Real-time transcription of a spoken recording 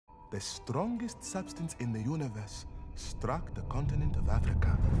the strongest substance in the universe struck the continent of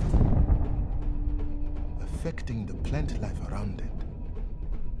Africa, affecting the plant life around it.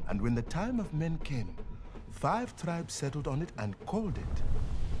 And when the time of men came, 5 tribes settled on it and called it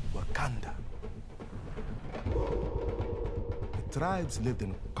Wakanda. The tribes lived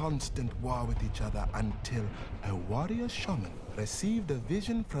in constant war with each other until a warrior shaman received a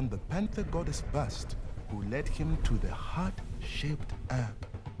vision from the panther goddess Bast, who led him to the heart-shaped herb,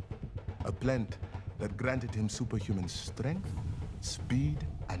 a plant that granted him superhuman strength, speed,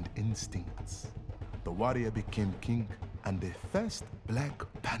 and instincts. The warrior became king and the first Black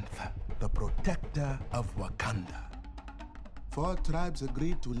Panther, the protector of Wakanda. 4 tribes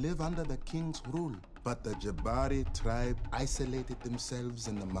agreed to live under the king's rule, but the Jabari tribe isolated themselves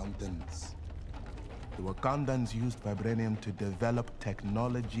in the mountains. The Wakandans used vibranium to develop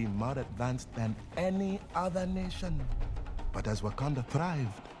technology more advanced than any other nation. But as Wakanda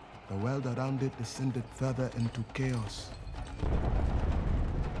thrived, the world around it descended further into chaos.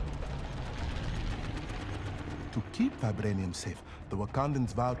 To keep vibranium safe, the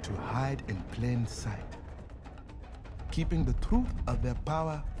Wakandans vowed to hide in plain sight, keeping the truth of their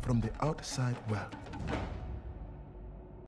power from the outside world.